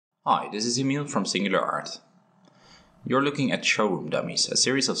Hi, this is Emiel from Singular Art. You're looking at Showroomdummies, a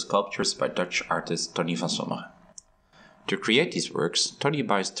series of sculptures by Dutch artist Tonni van Sommeren. To create these works, Tonni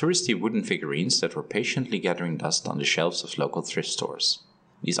buys touristy wooden figurines that were patiently gathering dust on the shelves of local thrift stores.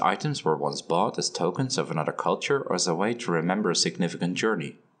 These items were once bought as tokens of another culture or as a way to remember a significant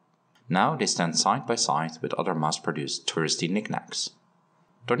journey. Now they stand side by side with other mass-produced touristy knickknacks.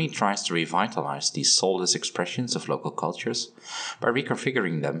 Tonni tries to revitalize these soulless expressions of local cultures by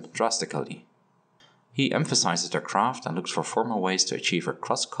reconfiguring them drastically. He emphasizes their craft and looks for formal ways to achieve a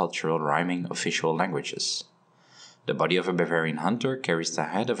cross-cultural rhyming of visual languages. The body of a Bavarian hunter carries the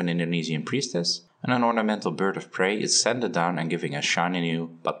head of an Indonesian priestess, and an ornamental bird of prey is sanded down and giving a shiny new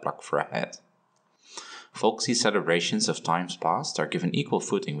butt plug for a head. Folksy celebrations of times past are given equal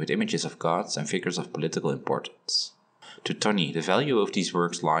footing with images of gods and figures of political importance. To Tonni, the value of these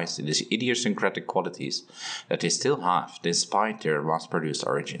works lies in the idiosyncratic qualities that they still have despite their mass-produced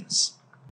origins.